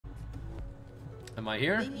Am I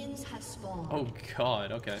here? Minions have spawned. Oh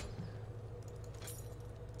god, okay. At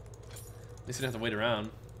least I didn't have to wait around.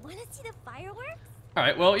 Wanna see the fireworks?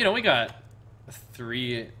 Alright, well, you know, we got a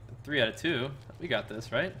 3 out of 2. We got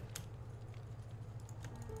this, right?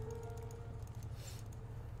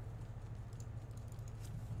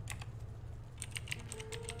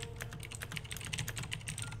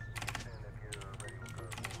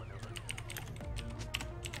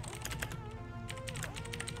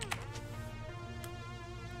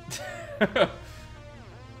 Ready,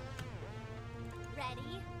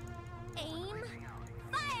 aim,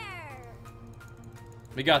 fire!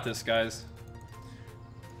 We got this, guys.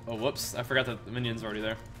 Oh, whoops. I forgot that the minion's already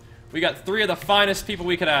there. We got 3 of the finest people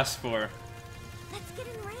we could ask for. Let's get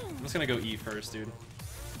in range. I'm just gonna go E first, dude.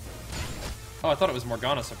 Oh, I thought it was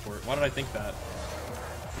Morgana support. Why did I think that?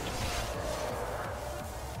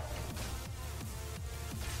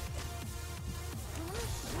 I wanna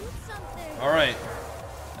shoot something. Alright.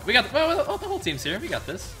 We got well, the whole team's here. We got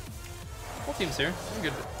this. Whole team's here. We're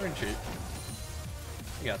good. We're in cheat.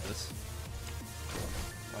 We got this.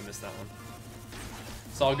 Oh, I missed that one.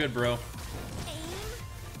 It's all good, bro. Aim,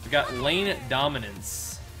 We got lane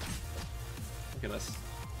dominance. Look at us.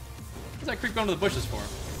 What's that creep going to the bushes for?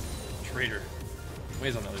 Traitor.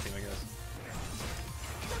 Ways on the other team, I guess.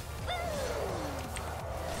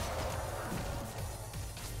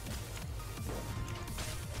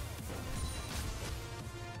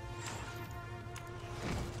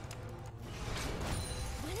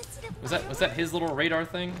 wanna see the Was that his little radar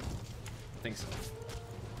thing? I think so.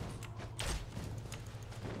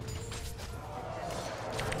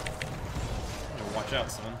 Oh, watch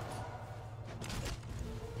out, son.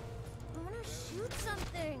 I wanna shoot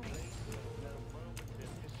something.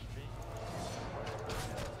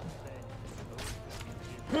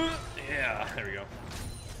 Yeah, there we go.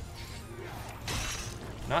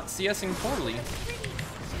 Not CSing poorly.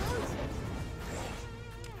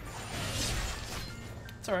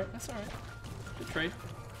 It's alright, that's alright. Good trade.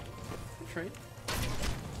 Good trade.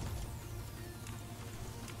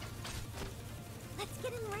 Let's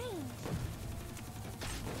get in range.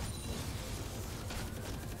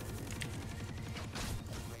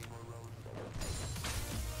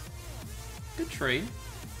 Good trade.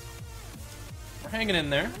 We're hanging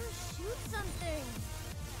in there. I wanna shoot something.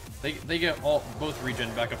 They get both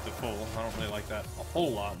regen back up to full. I don't really like that a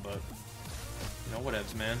whole lot, but you know,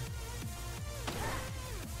 whatevs, man.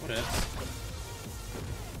 Whatevs. I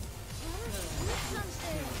wanna shoot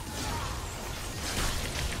something.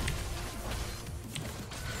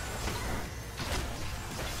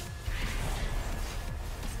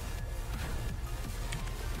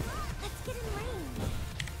 Let's get in range.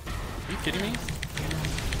 Are you kidding me?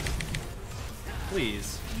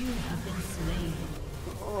 Please. You have been slain.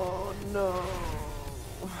 Oh no.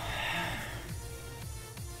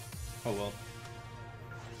 Oh well.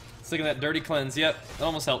 Sticking that dirty cleanse. Yep, that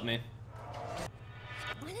almost helped me.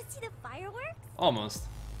 Wanna see the fireworks? Almost.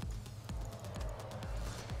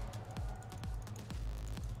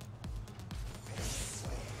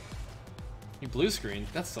 You blue screen.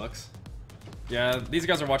 That sucks. Yeah, these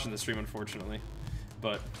guys are watching the stream, unfortunately.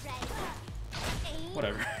 But Ready, aim,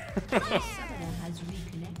 whatever. fire! Summoner has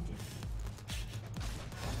reconnected.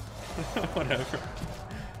 Whatever.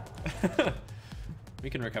 We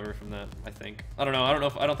can recover from that, I think. I don't know.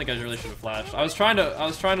 I don't think I really should have flashed. I was trying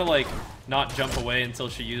to like not jump away until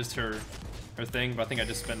she used her thing, but I think I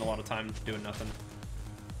just spent a lot of time doing nothing,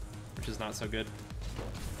 which is not so good.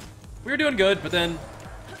 We were doing good, but then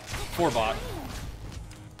 4 bot.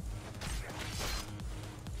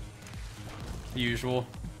 The usual.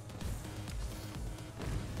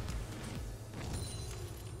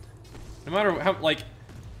 No matter how, like,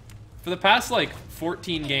 for the past, like,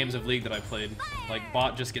 14 games of League that I played, like,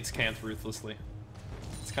 bot just gets camped ruthlessly.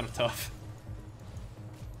 It's kind of tough.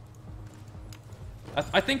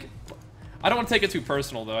 I think... I don't want to take it too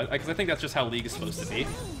personal, though, because I think that's just how League is supposed to be.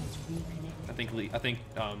 I think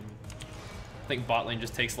bot lane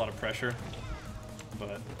just takes a lot of pressure,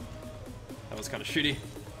 but that was kind of shitty.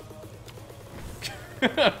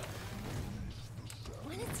 Wanna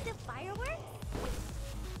see the fireworks?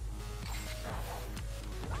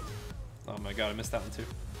 Oh my god, I missed that one too.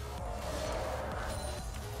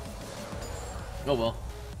 Oh well.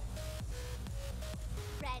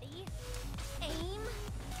 Ready, aim,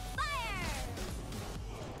 fire!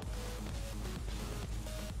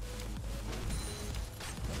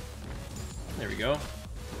 There we go.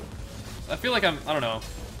 I feel like I don't know.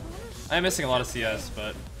 I'm missing a lot of CS,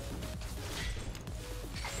 but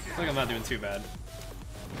I feel like I'm not doing too bad.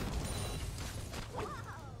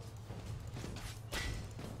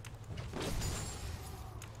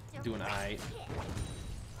 Doing aight.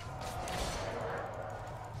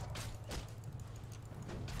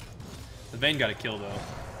 The Vayne got a kill though.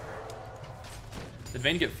 Did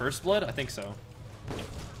Vayne get first blood? I think so.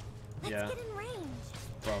 Yeah, Let's get in range.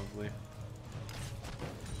 probably.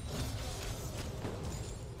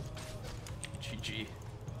 GG.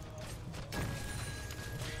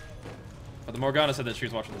 But the Morgana said that she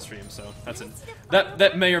was watching the stream, so that's it.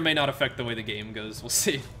 That may or may not affect the way the game goes. We'll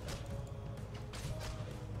see.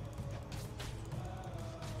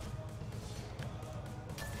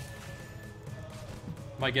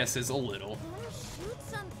 My guess is a little, I wanna shoot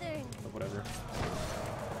something. but whatever.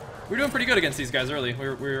 We were doing pretty good against these guys early.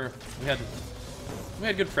 We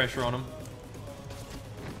had good pressure on them.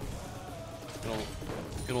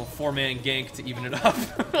 Good old 4-man gank to even it up.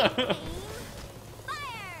 Aim,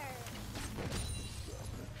 fire.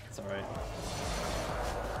 It's alright.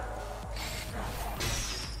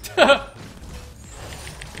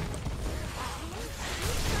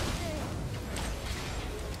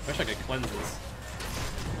 Wish I could cleanse this.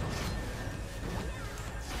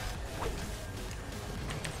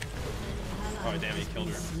 Oh damn, he killed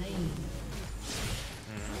her.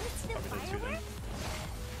 Probably did too then.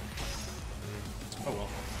 Oh well.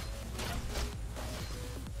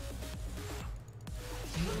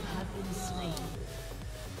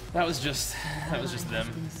 That was just them.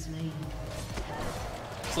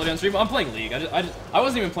 Slow down stream. I'm playing League. I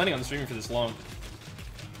wasn't even planning on streaming for this long.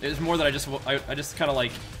 It was more that I just kind of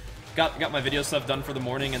like got my video stuff done for the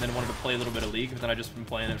morning and then wanted to play a little bit of League, but then I just been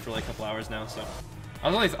playing it for like a couple hours now. So I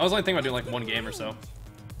was only thinking about doing like one game or so,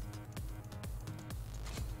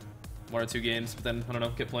 1 or 2 games, but then I don't know,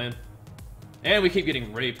 kept playing. And we keep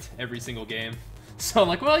getting raped every single game, so I'm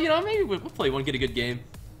like, well, you know, maybe we'll play one, get a good game.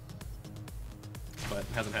 But it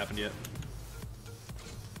hasn't happened yet.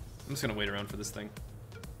 I'm just gonna wait around for this thing.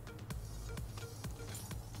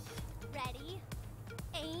 Ready,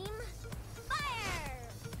 aim, fire.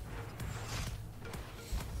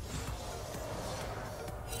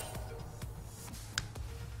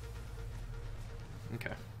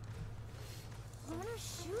 Okay. I wanna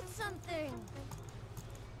shoot something.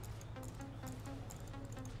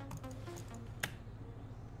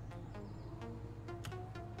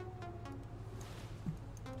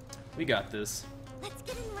 We got this. Let's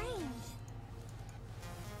get in range.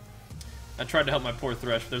 I tried to help my poor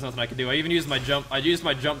Thresh, but there's nothing I could do. I even used my jump. I used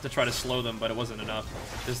my jump to try to slow them, but it wasn't enough.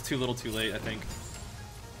 It was too little, too late, I think.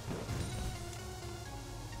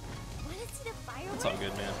 Wanna see the fireworks? It's all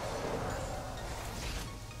good, man.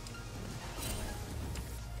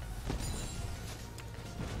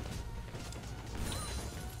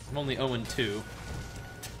 I'm only 0-2.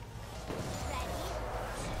 Ready,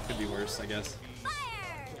 Could be worse, I guess. fire.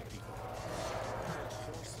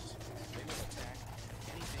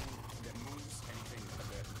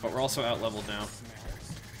 But we're also out-leveled now.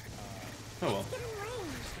 Oh well. Get in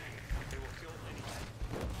range.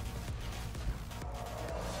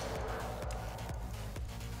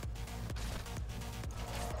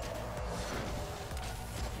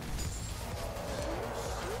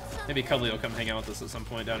 Maybe Cuddly will come hang out with us at some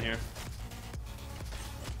point down here.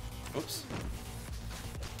 Oops.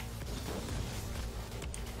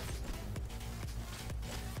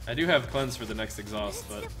 I do have cleanse for the next exhaust,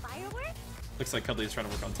 but Wanna see the fireworks? looks like Cuddly's trying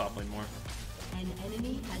to work on top lane more. An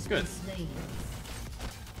enemy has Good. been slain.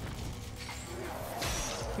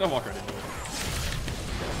 No, walk right into it.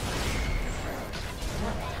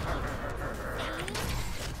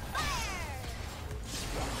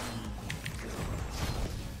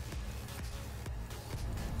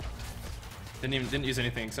 Didn't use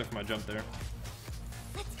anything except for my jump there,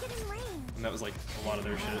 Let's get in range. and that was like a lot of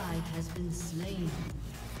their shit. Ally has been slain.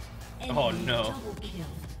 Oh, Enemy no. double kill.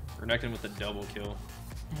 Renekton with a double kill.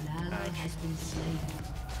 An ally Ouch. has been slain.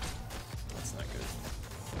 That's not good.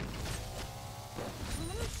 I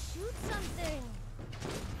wanna shoot something.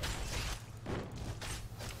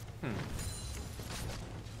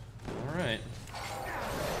 Alright.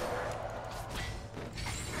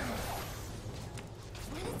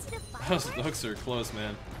 Wanna see the The fireworks? hooks are close,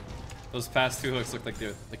 man. Those past 2 hooks look like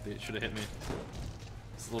they should have hit me.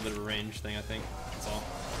 It's a little bit of a range thing, I think. That's all.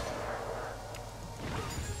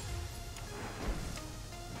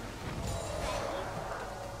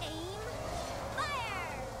 Aim,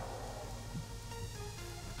 fire.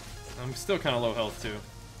 I'm still kind of low health too.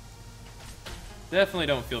 Definitely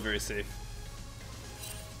don't feel very safe.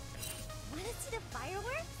 Wanna see the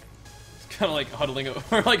fireworks? It's kind of like huddling.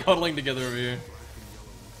 We're like huddling together over here.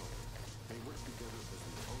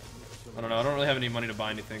 I don't know. I don't really have any money to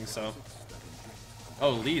buy anything, so. Oh,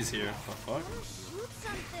 Lee's here. The fuck? Wanna shoot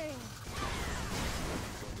something.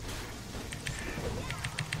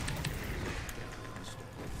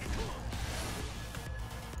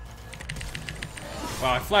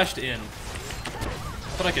 Wow, I flashed in. I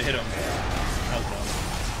thought I could hit him. That was dumb.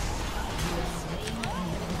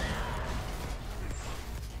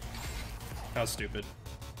 That was stupid.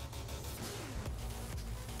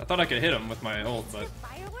 I thought I could hit him with my ult, but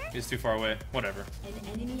he's too far away. Whatever. An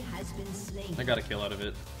enemy has been slain. I got a kill out of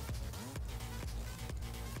it.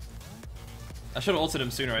 I should have ulted him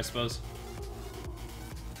sooner, I suppose.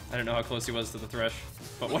 I didn't know how close he was to the thresh,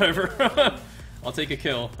 but whatever. I'll take a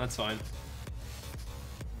kill. That's fine.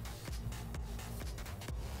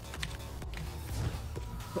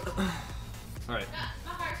 Alright.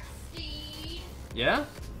 Yeah?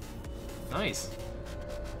 Nice.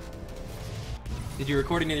 Did you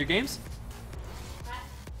record any of your games?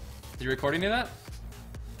 Did you record any of that?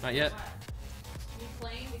 Not yet. You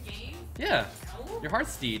playing the game? Yeah. No. Your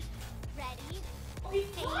Heartsteed. Ready? Oh, he's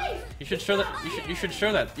flying! You should show that. You should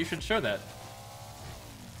show that. You should show that.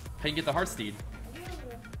 How you get the Heartsteed?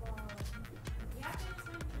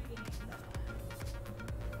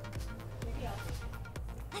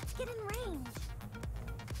 Let's get in range.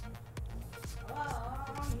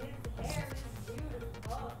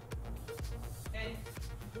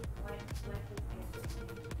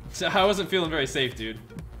 So I wasn't feeling very safe, dude.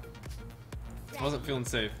 I wasn't feeling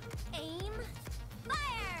safe. Aim.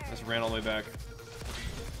 Fire. Just ran all the way back.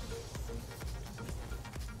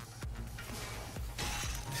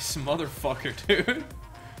 This motherfucker, dude.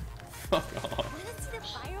 Fuck off. Want to see the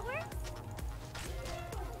fireworks?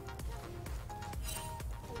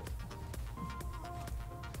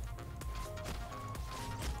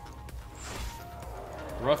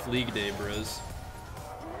 Rough league day, bros.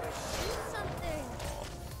 Shoot something.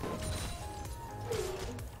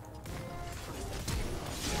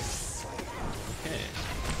 Okay.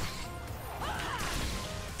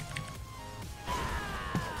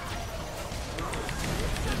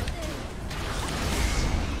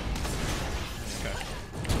 Okay.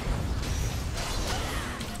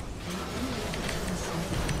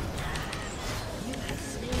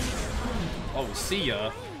 Oh, see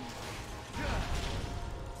ya.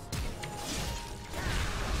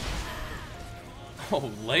 Oh,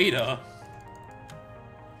 later.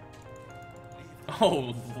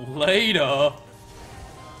 Oh, later. Oh.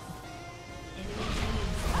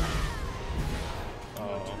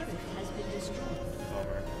 Has been destroyed.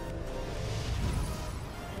 Bummer.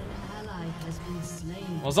 An ally has been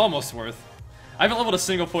slain. Well, it's almost worth. I haven't leveled a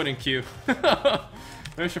single point in Q. Maybe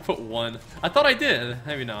I should put one. I thought I did.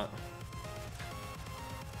 Maybe not.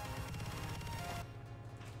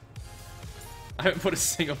 I haven't put a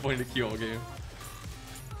single point in Q all game.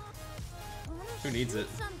 Who needs it?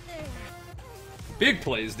 Something. Big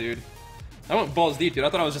plays, dude. I went balls deep, dude. I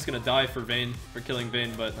thought I was just gonna die for Vayne, for killing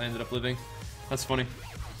Vayne, but I ended up living. That's funny.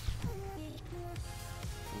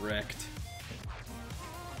 Wrecked.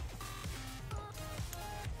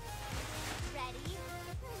 Ready?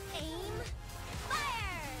 Aim.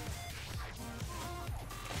 Fire.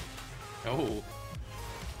 Oh.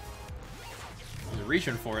 He's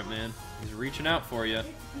reaching for it, man. He's reaching out for you. Want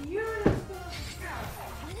to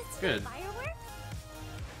see Good. the fireworks?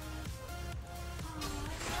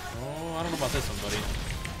 Oh, I don't know about this one, buddy.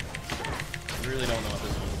 I really don't know about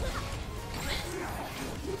this one.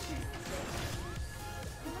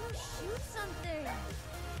 Want to shoot something.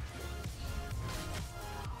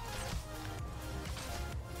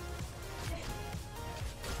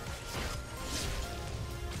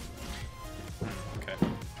 Okay.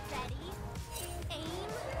 Ready? Aim.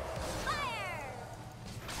 Fire.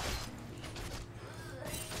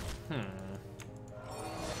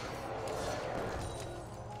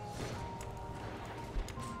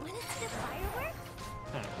 Want to see the fireworks?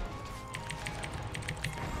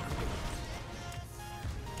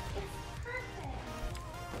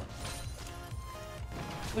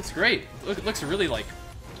 Looks great. It looks really, like,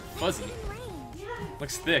 fuzzy. In range.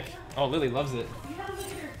 Looks thick. Oh, Lily loves it.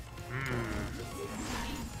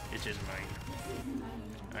 It is mine.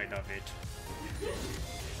 I love it.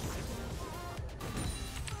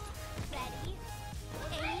 Ready?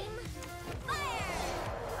 Aim. Fire.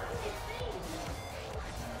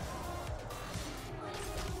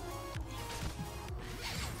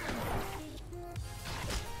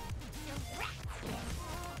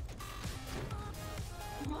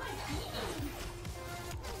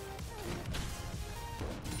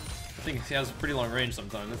 I think he has a pretty long range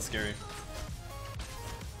sometimes. That's scary.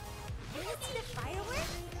 Want to see the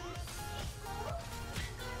fireworks?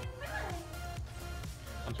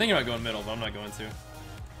 I'm thinking about going middle, but I'm not going to. An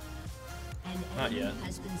Not enemy yet.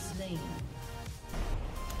 has been slain.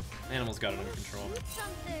 Animal's got it under control. Shoot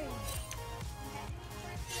something.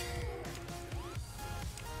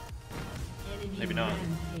 Enemy Maybe not.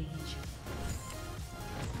 rampage.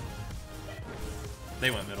 They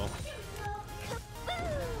went middle.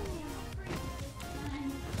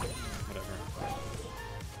 Whatever.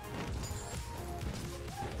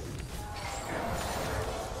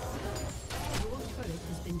 Your turret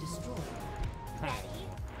has been destroyed.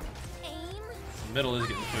 Aim. Middle is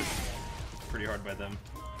getting pushed pretty hard by them.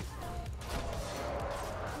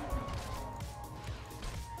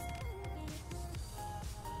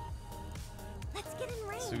 Let's get in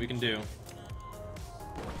range. See what we can do.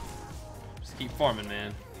 Just keep farming,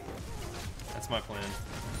 man. That's my plan.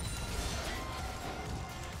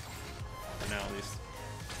 For now, at least.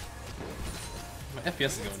 My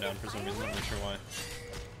FPS is going down for some reason. I'm not sure why.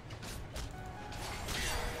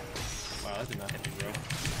 Wow, that did not hit me, bro.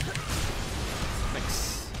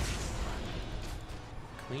 Thanks.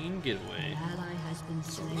 Clean getaway. An ally has been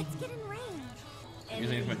slain. Let's get in range.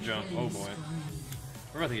 Using my jump. Oh boy.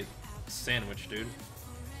 We're about to get sandwiched, dude.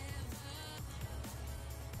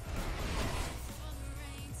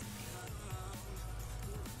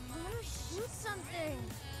 I'm gonna shoot something.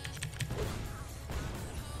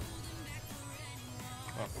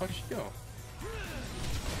 Oh, fuck you go.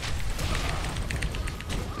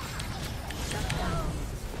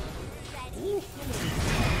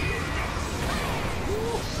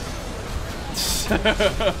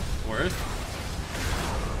 Worth?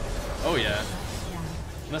 Oh yeah.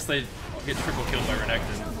 Unless they get triple killed by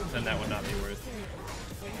Renekton, then that would not be worth.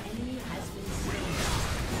 Enemy has been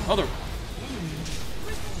slain. Oh, they're...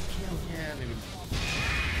 Triple kill. Yeah, maybe...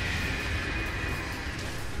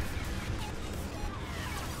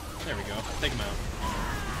 There we go. Take him out.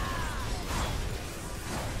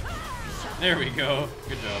 There we go.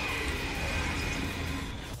 Good job.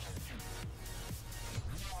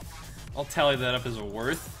 I'll tally that up as a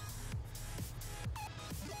worth.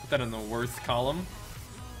 Put that in the worth column.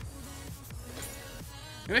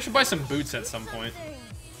 Maybe I should buy some boots at some point.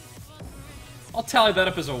 I'll tally that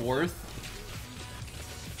up as a worth.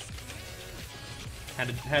 Had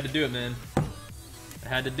to do it, man. I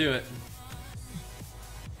had to do it.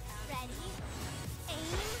 Ready? Aim.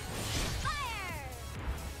 Fire.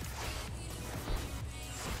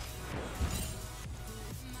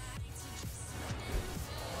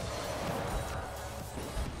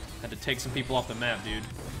 Had to take some people off the map, dude.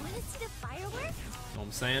 Wanna see the fireworks? Know what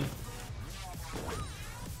I'm saying?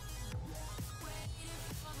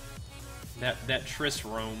 That Triss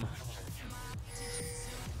roam.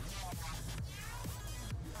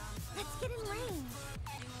 Let's get in range.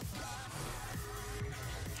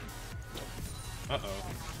 Uh-oh.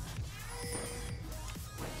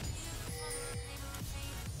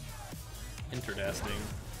 Interdasting.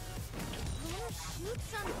 I'm gonna shoot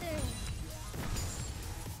something.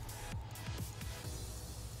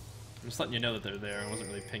 I'm just letting you know that they're there. I wasn't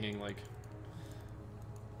really pinging, like,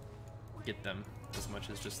 get them as much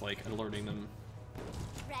as just, like, alerting them.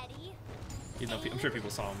 Ready? Even though I'm sure people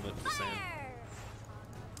saw them, but just saying. Fire.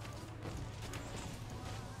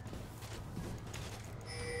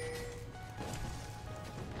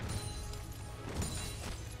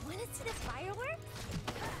 Wanna see the fireworks?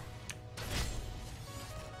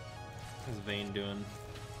 How's Vayne doing?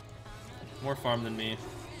 More farm than me.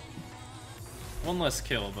 One less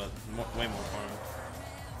kill, but way more farm.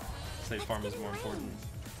 Say farm is more important.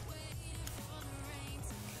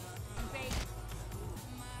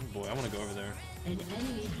 Oh boy, I want to go over there. An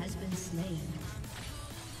enemy has been slain.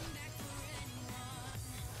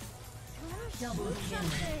 Double kill.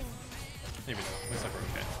 Something. Maybe not. Looks like we're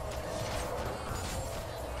okay.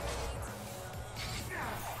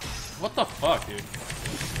 What the fuck, dude?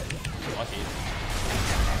 Lucky.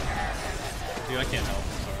 Dude, I can't help.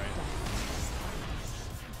 I'm sorry.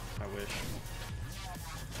 I wish.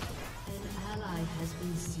 An ally has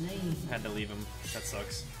been slain. Had to leave him. That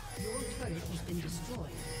sucks. Your turret has been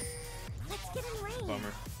destroyed. Let's get in range.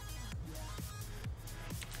 Bummer.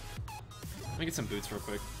 Let me get some boots real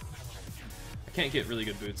quick. I can't get really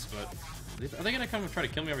good boots, but... Are they gonna come and try to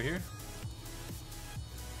kill me over here?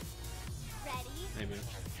 Ready? Maybe.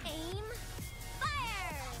 Aim.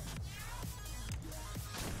 Fire.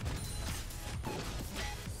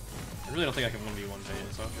 I really don't think I can 1v1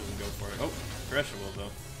 Vayne, so I'll just go for it. Oh, Thresh will,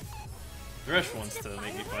 though. Thresh wants to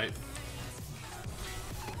make me fight.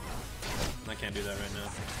 I can't do that right now.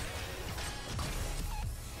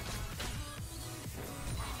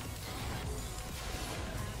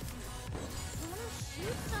 I wanna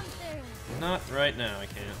shoot something. Not right now, I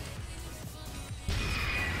can't.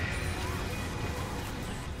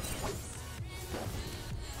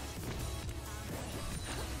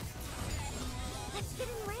 Let's get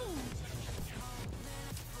in range.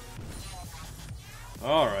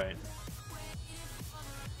 Alright.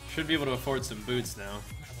 Should be able to afford some boots now.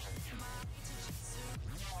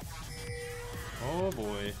 Oh boy.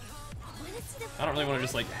 Wanna see the I don't really want to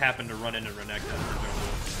just like happen to run into Renekton for jungle.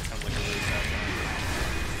 It's kind of like a really sad time.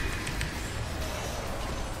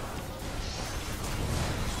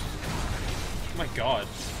 Oh my god.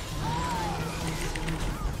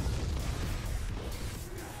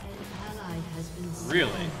 An ally has been slain.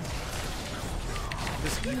 Really?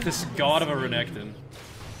 This god of a Renekton.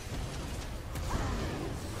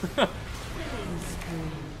 Killing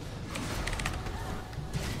spree.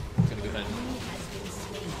 I'm gonna go ahead and Enemy has been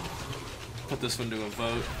slain. put this one to a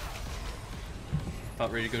vote.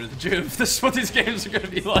 About ready to go to the gym. This is what these games are gonna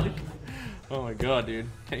be like. Oh my god, dude.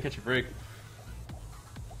 Can't catch a break.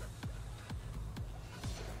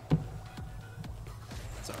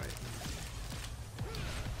 It's alright.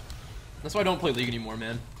 That's why I don't play League anymore,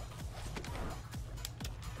 man.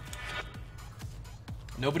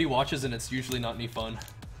 Nobody watches and it's usually not any fun.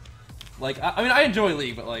 Like, I mean, I enjoy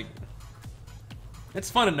League, but like,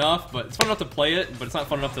 it's fun enough, but it's fun enough to play it, but it's not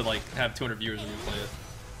fun enough to like have 200 viewers when you play it.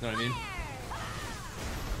 You know what I mean?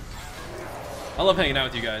 I love hanging out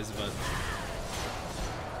with you guys, but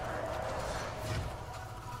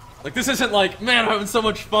like, this isn't like, man, I'm having so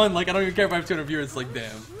much fun. Like, I don't even care if I have 200 viewers. It's like,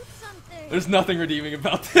 damn, shoot something? there's nothing redeeming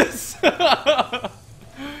about this.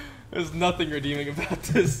 There's nothing redeeming about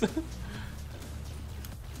this.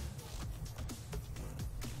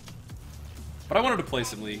 But I wanted to play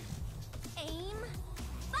some League. Aim,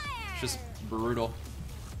 fire. It's just brutal.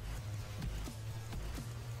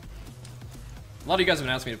 A lot of you guys have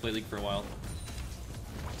been asking me to play League for a while.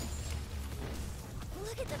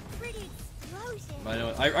 Look at the pretty explosion. I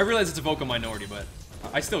know I realize it's a vocal minority, but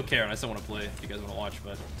I still care and I still want to play if you guys want to watch,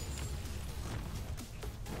 but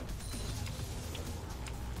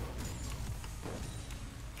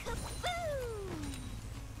Kaboom!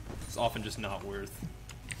 it's often just not worth.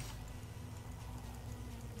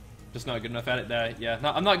 Just not good enough at it. Yeah,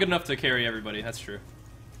 I'm not good enough to carry everybody. That's true.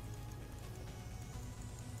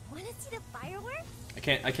 Wanna see the fireworks?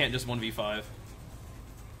 I can't just 1v5.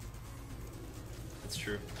 That's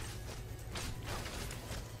true.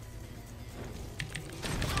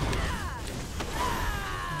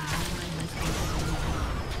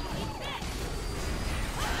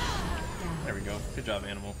 There we go. Good job,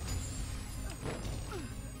 Animal.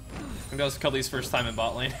 I think that was Cuddly's first time in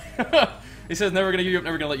bot lane. He says never gonna give you up,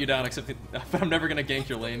 never gonna let you down, except but I'm never gonna gank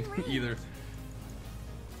your lane either.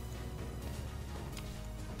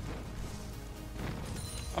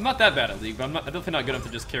 I'm not that bad at League, but I'm definitely not good enough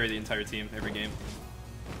to just carry the entire team every game.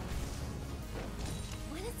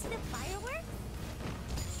 Wanna see the fireworks?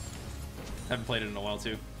 Haven't played it in a while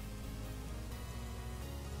too.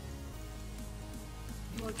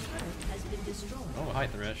 Your turret has been destroyed. Oh, hi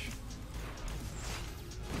Thresh.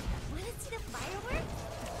 Wanna see the fireworks?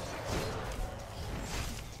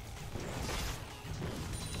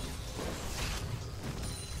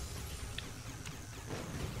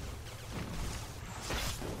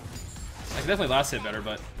 I can definitely last hit better,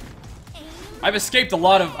 but Aim, I've escaped a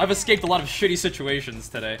lot of shitty situations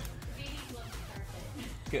today.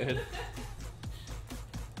 Good.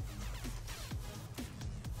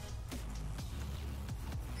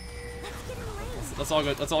 let's get in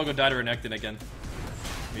range. Let's all go die to Renekton again.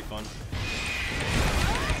 It'll be fun.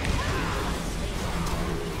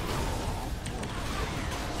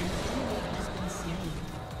 Has been slain.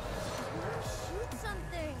 Shoot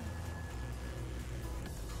something.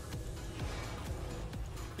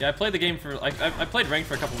 Yeah, I played the game for I played ranked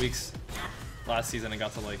for a couple weeks last season and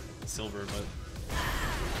got to like silver, but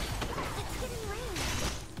Let's get in range.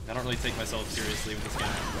 I don't really take myself seriously with this game.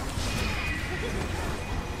 Has been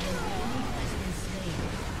slain.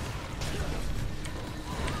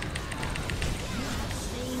 You have slain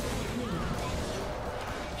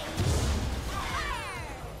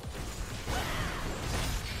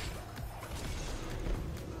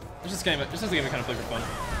the enemy. This is a game I kind of play for fun.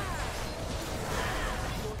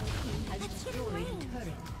 Has destroyed a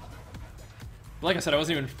turret. But like I said, I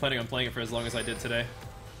wasn't even planning on playing it for as long as I did today.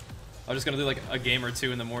 I was just gonna do like a game or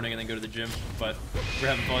two in the morning and then go to the gym, but we're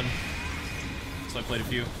having fun, so I played a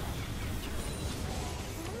few. Wanna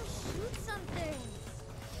shoot something.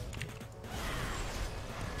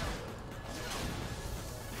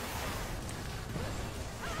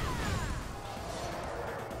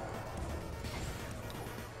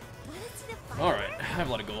 Wanna see the fireworks? Alright, I have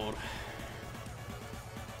a lot of gold.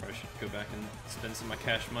 Probably should go back and spend some of my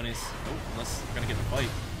cash monies. Oh, unless we're gonna get the fight.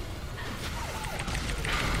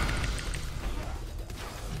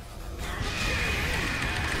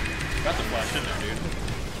 Got the flash in there, dude.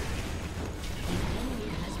 Enemy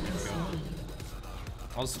has been slain.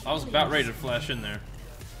 I was about ready to flash in there.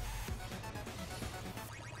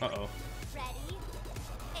 Uh-oh. Ready,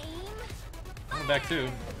 aim, fire. I'm back too.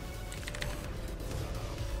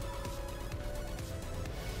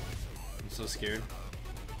 I'm so scared.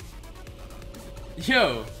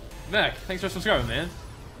 Yo, Mac, thanks for subscribing, man.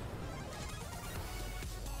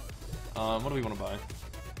 What do we want to buy?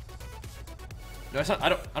 No, it's not, I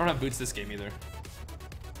don't have boots this game either.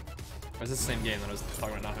 Or is this the same game that I was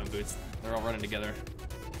talking about not having boots? They're all running together.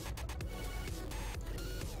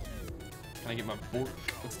 Can I get my boot?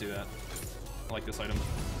 Let's do that. I like this item.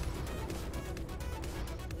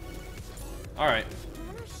 Alright.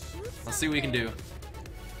 Let's see what we can do.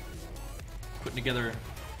 Putting together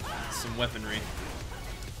some weaponry.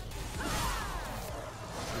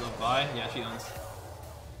 Bye? Yeah, she owns.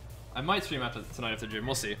 I might stream after tonight after the gym.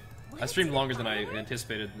 We'll see. I streamed longer than I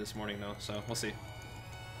anticipated this morning though, so we'll see.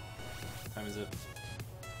 What time is it?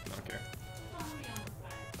 I don't care.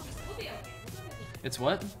 It's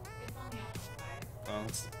what? Oh,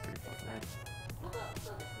 that's pretty fucking right.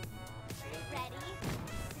 Ready?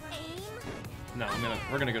 Aim. No,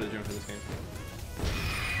 we're gonna go to the gym for this game.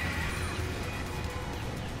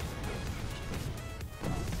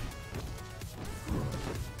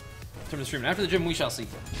 Turn the stream. After the gym, we shall see.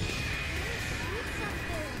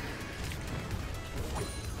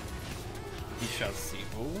 We shall see.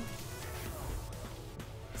 Oh,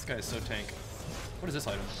 this guy is so tank. What is this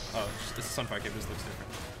item? Oh, this is Sunfire Cape. This looks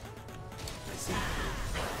different. I see.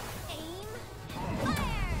 Aim.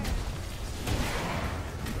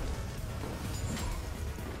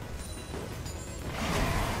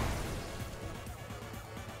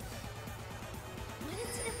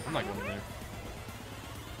 I'm not going in there.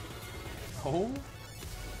 Oh.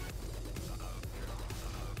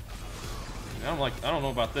 I don't know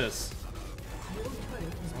about this.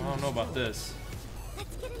 I don't know about this.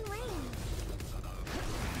 Let's get in range.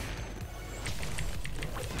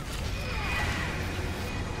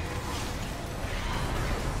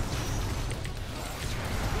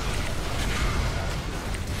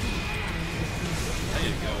 I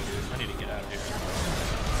need to go, dude. I need to get out of here.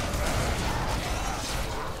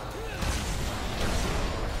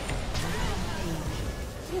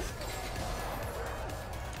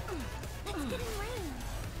 Let's get in range.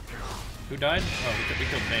 Who died? Oh, we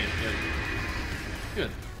killed Bane. Good.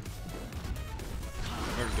 Good.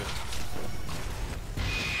 Very good.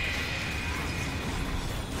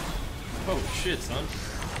 Oh shit, son.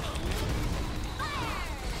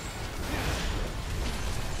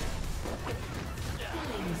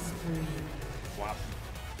 Wow.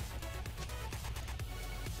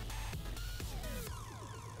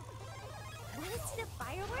 Want to see the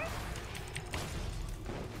fireworks?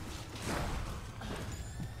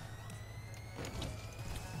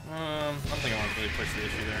 I don't think I want to really push the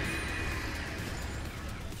issue there.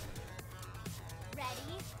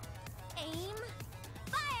 Ready? Aim.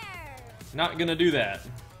 Fire. Not gonna do that.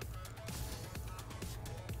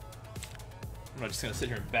 I'm just gonna sit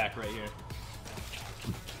here and back right here.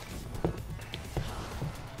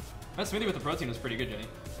 That smoothie with the protein was pretty good, Jenny.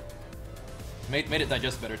 Made it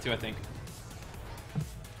digest better too, I think.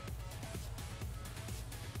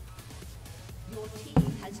 Your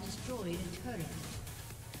team has destroyed a turret.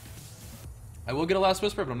 I will get a Last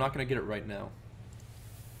Whisper, but I'm not gonna get it right now.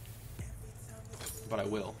 But I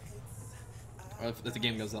will. If the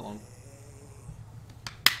game goes that long.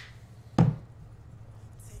 I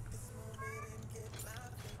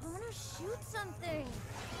want to shoot something.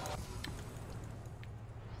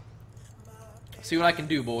 See what I can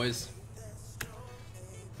do, boys.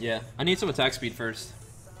 Yeah, I need some attack speed first.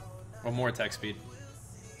 Or more attack speed.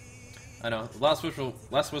 I know. Last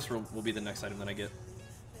Whisper will be the next item that I get.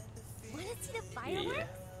 Want to see the Yeah. fireworks?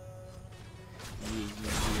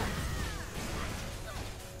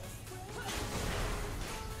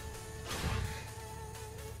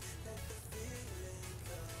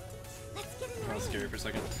 Let's get in That was range. scary for a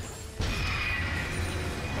second.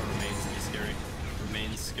 That remains to be scary.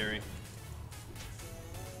 Remains scary.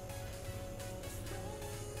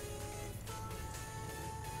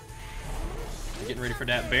 Getting ready for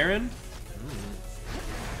that Baron?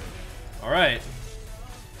 Alright.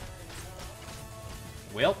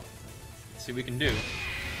 Well, let's see what we can do.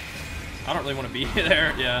 I don't really want to be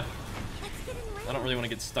there, yeah. Let's get in range. I don't really want to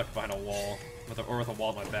get stuck behind a wall, or with a wall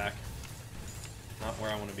at my back. Not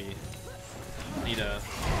where I want to be. Need a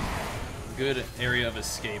good area of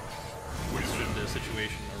escape should the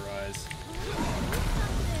situation arise.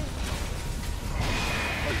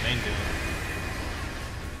 What is Bane doing?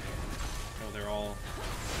 Oh, they're all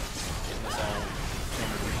getting us all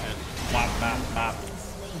covered with shit. Bop, bop, bop.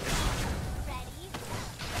 Ready?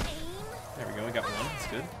 Aim. There we go, we got one. That's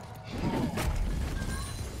good.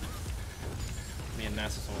 Me and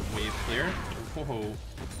Nasus will wave clear. Whoa.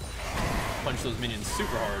 punch those minions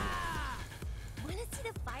super hard. Wanna see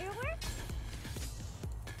the fireworks?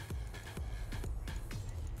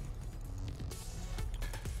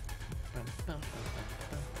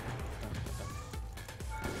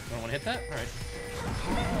 Don't want to hit that? Alright.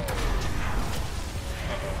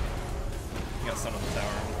 Uh-oh. You got stun on the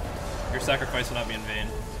tower. Your sacrifice will not be in vain.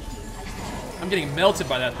 I'm getting melted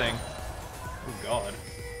by that thing. Oh god.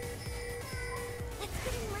 Let's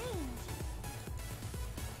get in range.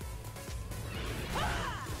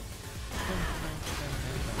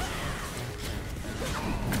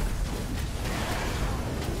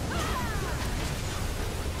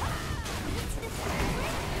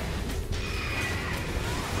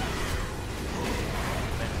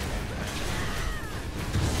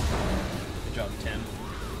 Good job, Tim.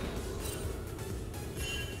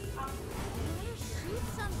 Wanna shoot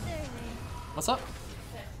something? What's up?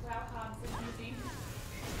 That Ralcomm is using.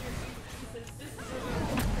 He says,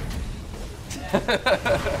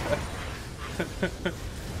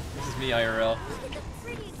 This is me IRL. Look at the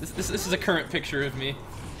pretty. This is a current picture of me.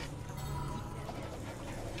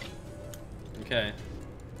 Okay.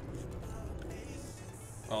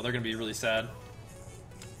 Oh, they're gonna be really sad.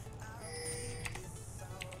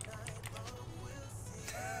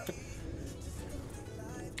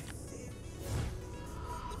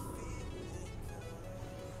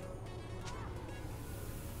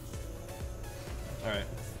 Alright.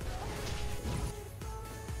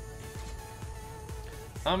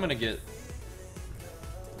 I'm gonna get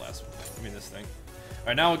the last one. Give me this thing.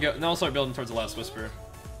 Alright, now we'll start building towards the last whisper.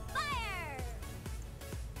 Fire!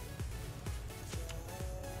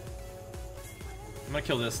 I'm gonna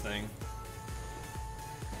kill this thing.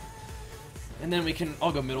 And then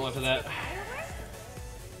I'll go middle after that.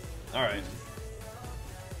 Alright.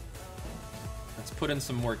 Let's put in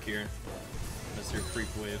some work here. That's your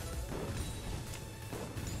creep wave.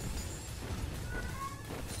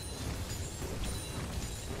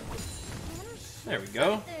 There we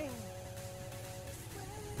go. Something.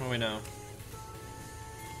 What do we know?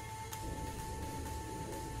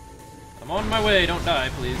 I'm on my way, don't die,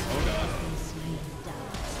 please. Oh god.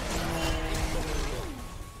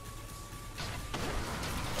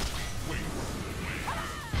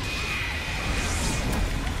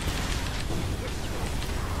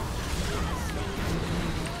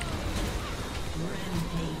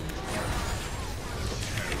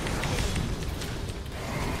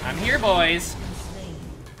 I'm here, boys.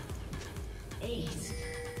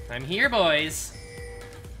 I'm here, boys.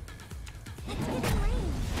 Let's get in range.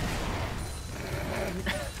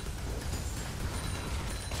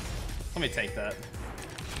 Let me take that.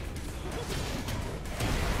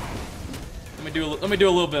 Let me do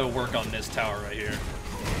a little bit of work on this tower right here.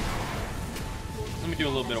 Let me do a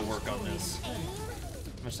little bit of work on this. How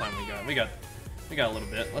much time we got? We got a little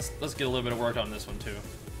bit. Let's get a little bit of work on this one too.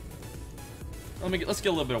 Let's get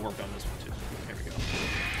a little bit of work on this one too. Here we go.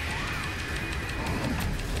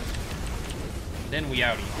 Then we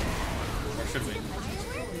outie. Or should we?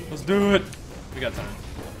 Let's do it! We got time.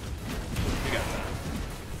 We got time.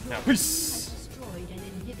 Now, peace! Destroyed an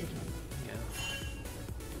inhibitor. Yeah.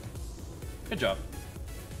 Good job.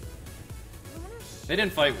 Wanna shoot They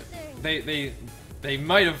didn't fight. something. They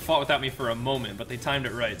might have fought without me for a moment, but they timed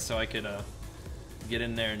it right so I could get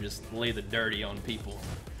in there and just lay the dirty on people.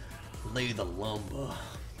 Lay the lumber.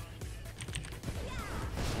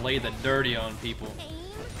 Lay the dirty on people. Aim.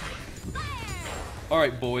 Fire!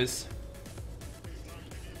 Alright, boys.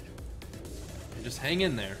 Just hang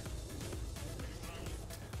in there.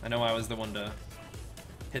 I know I was the one to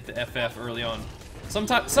hit the FF early on.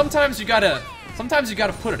 Sometimes you gotta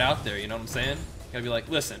put it out there, you know what I'm saying? You gotta be like,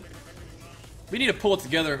 listen, we need to pull it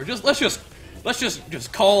together, or let's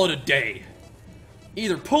just call it a day.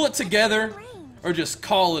 Either pull it together or just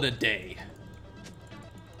call it a day.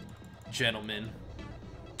 Gentlemen.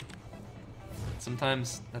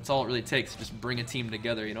 Sometimes that's all it really takes, just bring a team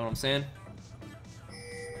together, you know what I'm saying?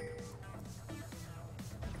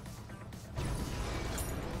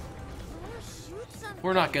 Wanna shoot something.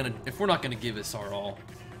 If we're not gonna give this our all,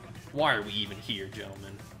 why are we even here,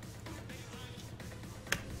 gentlemen?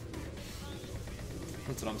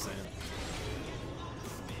 That's what I'm saying.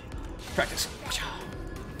 Practice.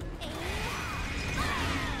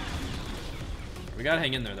 We gotta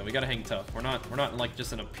hang in there though. We gotta hang tough. We're not like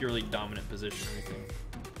just in a purely dominant position or anything.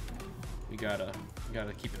 We gotta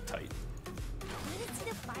keep it tight. Wanna see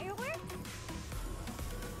the fireworks?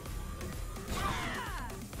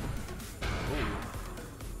 Ooh.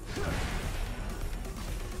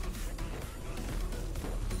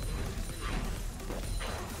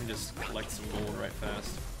 Let me just collect some gold right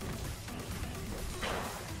fast.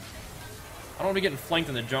 I don't want to be getting flanked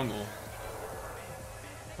in the jungle.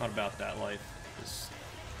 Not about that life. Just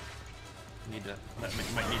need to. That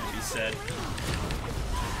might need to be said.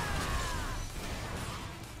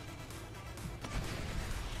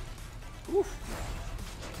 Oof.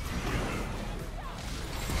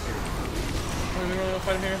 Oh, we really want to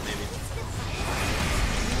fight him here? Maybe.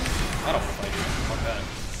 I don't want to fight him. Fuck that.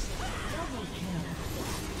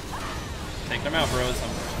 Taking him out, bros.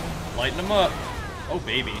 I'm lighting him up. Oh,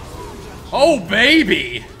 baby. Oh,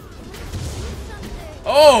 baby!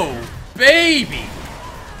 Oh, baby!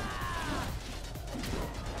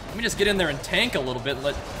 Let me just get in there and tank a little bit and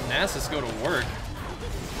let Nasus go to work.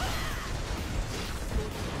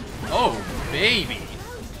 Oh, baby!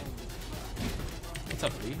 What's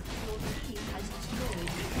up, B?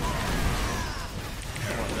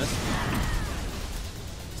 I want this.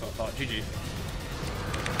 So I thought, GG.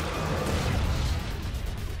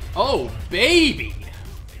 Oh, baby!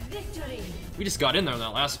 Victory. We just got in there in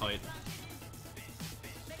that last fight.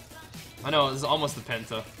 I know, this is almost the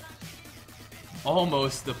penta.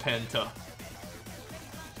 Almost the penta.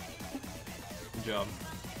 Good job.